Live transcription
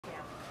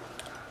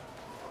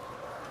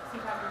he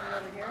talking to me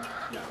over here?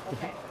 Yeah.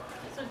 Okay.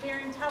 So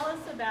Darren, tell us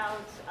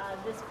about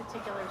this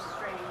particular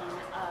strain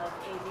of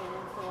avian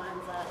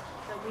influenza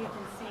that we've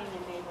been seeing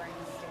in neighboring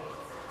states.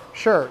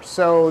 Sure.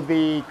 So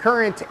the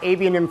current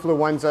avian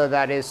influenza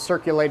that is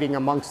circulating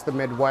amongst the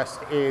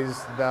Midwest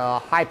is the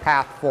high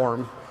path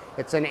form.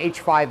 It's an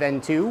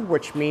H5N2,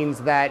 which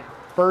means that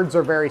birds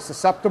are very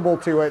susceptible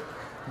to it,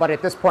 but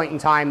at this point in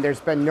time, there's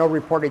been no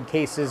reported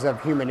cases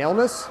of human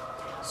illness.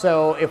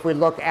 So if we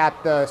look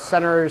at the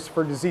Centers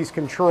for Disease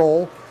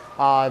Control,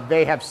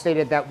 they have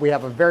stated that we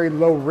have a very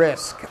low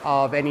risk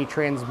of any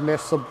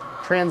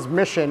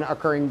transmission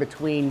occurring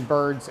between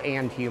birds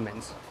and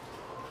humans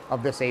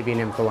of this avian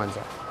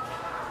influenza.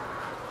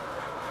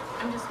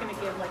 I'm just going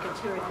to give like a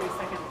 2 or 3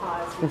 second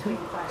pause between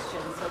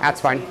questions. So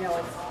that's fine. So you know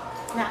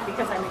it's not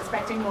because I'm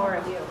expecting more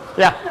of you.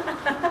 Yeah.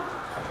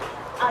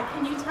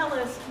 Can you tell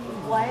us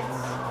what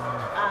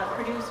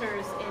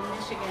producers in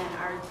Michigan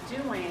are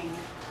doing?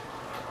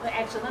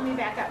 Actually, let me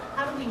back up.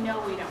 How do we know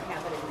we don't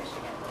have it in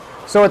Michigan?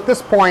 So at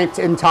this point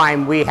in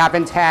time, we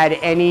haven't had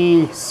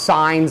any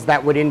signs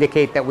that would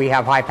indicate that we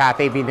have high path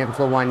avian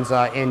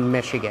influenza in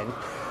Michigan.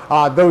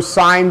 Those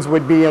signs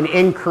would be an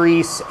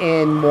increase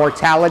in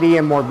mortality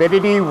and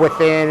morbidity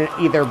within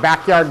either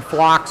backyard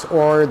flocks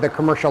or the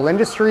commercial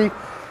industry,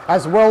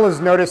 as well as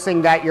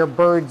noticing that your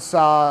birds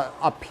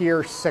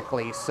appear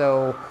sickly.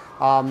 So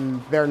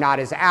they're not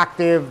as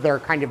active, they're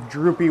kind of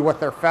droopy with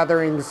their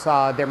featherings,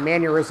 their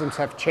mannerisms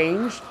have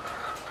changed.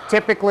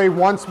 Typically,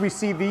 once we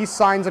see these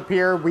signs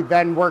appear, we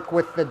then work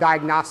with the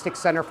Diagnostic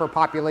Center for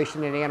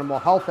Population and Animal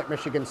Health at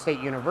Michigan State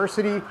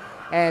University,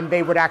 and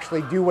they would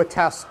actually do a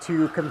test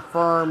to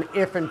confirm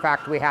if in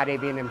fact we had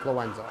avian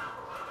influenza.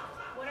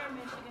 What are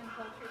Michigan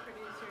poultry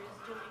producers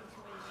doing to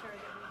ensure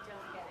that we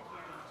don't get it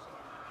here in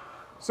Michigan?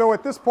 So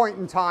at this point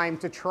in time,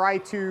 to try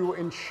to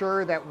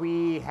ensure that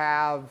we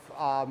have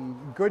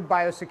good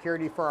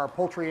biosecurity for our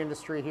poultry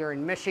industry here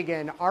in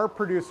Michigan, our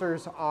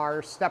producers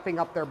are stepping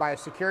up their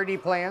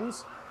biosecurity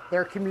plans.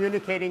 They're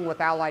communicating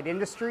with allied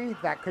industry.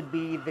 That could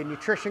be the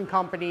nutrition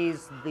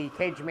companies, the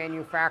cage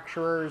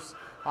manufacturers,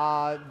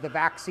 the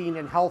vaccine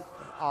and health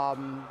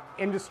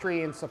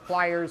industry and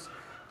suppliers,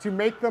 to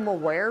make them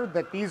aware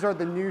that these are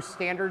the new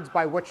standards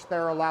by which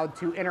they're allowed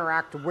to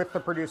interact with the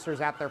producers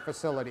at their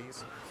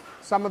facilities.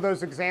 Some of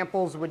those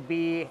examples would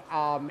be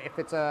if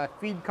it's a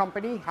feed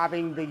company,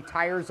 having the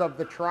tires of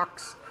the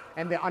trucks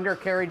and the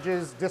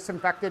undercarriages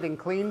disinfected and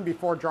cleaned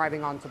before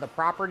driving onto the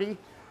property.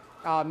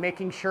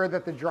 Making sure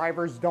that the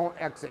drivers don't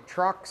exit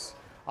trucks.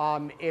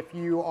 If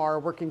you are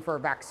working for a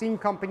vaccine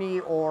company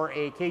or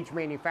a cage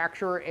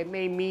manufacturer, it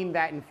may mean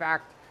that in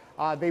fact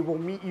they will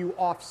meet you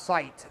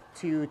off-site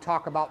to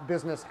talk about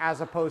business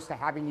as opposed to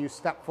having you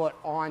step foot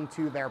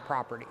onto their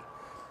property.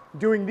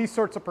 Doing these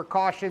sorts of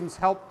precautions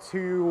help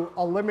to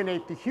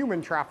eliminate the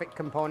human traffic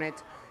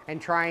component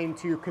and trying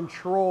to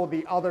control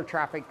the other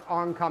traffic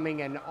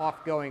oncoming and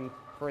offgoing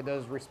for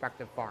those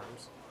respective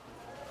farms.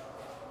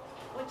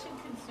 What should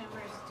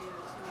consumers do to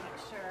make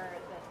sure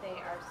that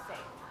they are safe?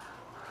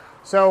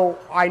 So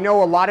I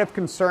know a lot of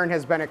concern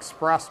has been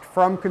expressed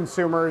from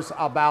consumers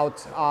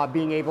about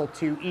being able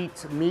to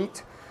eat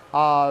meat,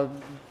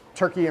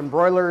 turkey and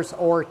broilers,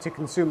 or to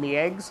consume the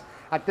eggs.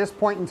 At this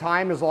point in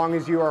time, as long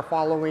as you are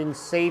following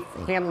safe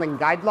handling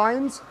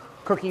guidelines,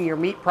 cooking your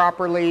meat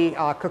properly,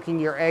 cooking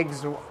your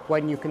eggs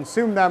when you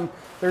consume them,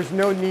 there's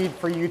no need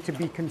for you to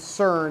be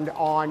concerned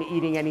on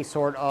eating any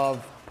sort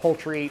of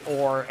poultry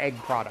or egg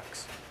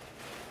products.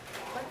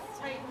 Let's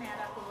tighten that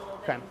up a little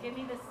bit. Okay. Give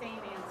me the same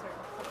answer.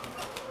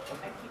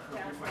 I keep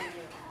asking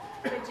you.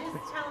 But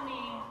just tell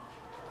me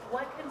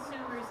what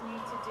consumers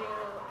need to do,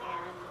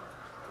 and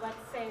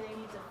let's say they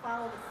need to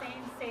follow the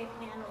same safe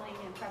handling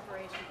and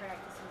preparation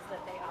practices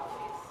that they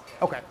always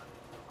do. Okay.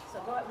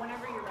 So go ahead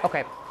whenever you're ready.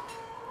 Okay.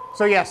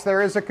 So yes,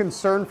 there is a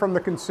concern from the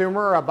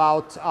consumer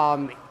about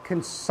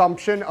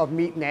consumption of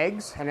meat and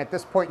eggs, and at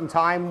this point in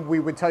time, we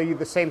would tell you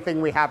the same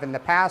thing we have in the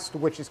past,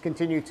 which is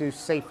continue to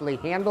safely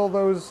handle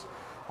those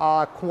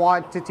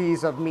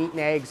quantities of meat and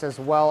eggs, as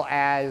well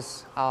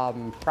as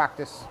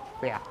practice.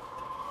 Yeah.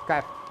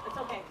 Okay. It's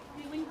okay.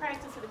 We can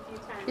practice it a few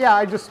times. Yeah,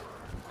 I just.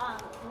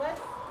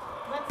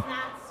 Let's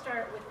not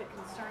start with the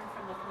concern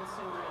from the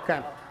consumer.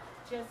 Okay.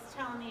 Just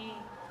tell me,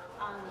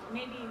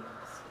 maybe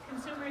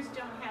consumers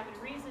don't have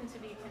a reason to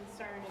be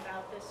concerned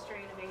about this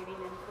strain of avian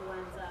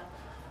influenza,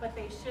 but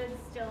they should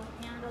still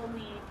handle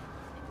meat,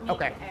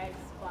 okay. eggs,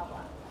 blah,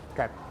 blah.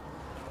 Okay.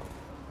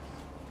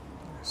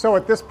 So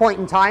at this point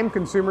in time,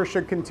 consumers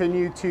should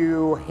continue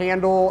to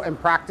handle and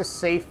practice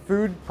safe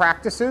food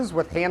practices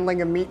with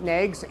handling of meat and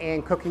eggs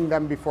and cooking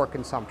them before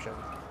consumption.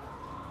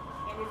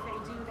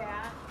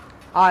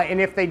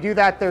 And if they do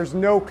that, there's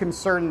no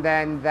concern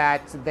then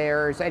that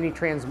there's any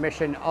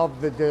transmission of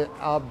the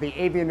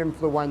avian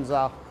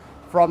influenza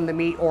from the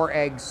meat or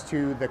eggs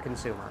to the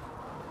consumer.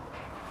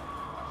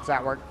 Does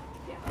that work?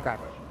 Yeah. Okay.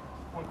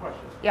 One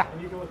question. Yeah.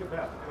 And you can look at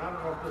that. And I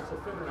don't know if this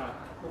will fit or not,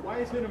 but why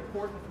is it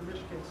important for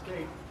Michigan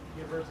State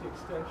University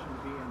Extension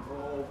to be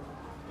involved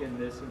in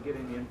this and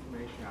getting the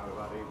information out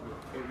about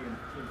avian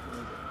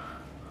influenza?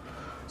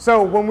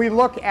 So when we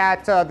look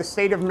at the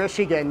state of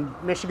Michigan,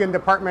 Michigan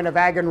Department of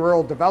Ag and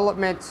Rural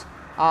Development,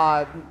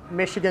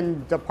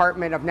 Michigan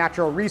Department of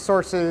Natural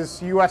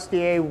Resources,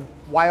 USDA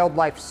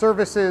Wildlife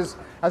Services,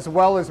 as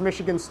well as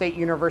Michigan State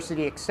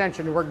University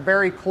Extension, work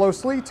very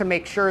closely to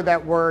make sure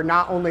that we're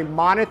not only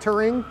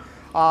monitoring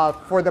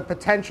for the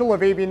potential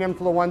of avian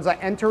influenza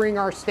entering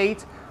our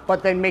state,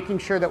 but then making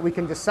sure that we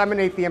can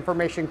disseminate the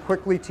information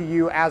quickly to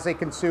you as a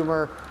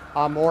consumer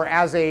or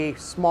as a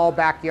small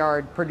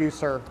backyard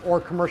producer or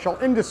commercial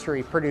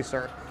industry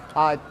producer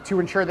to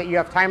ensure that you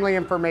have timely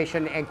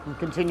information and can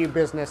continue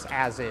business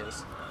as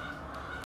is.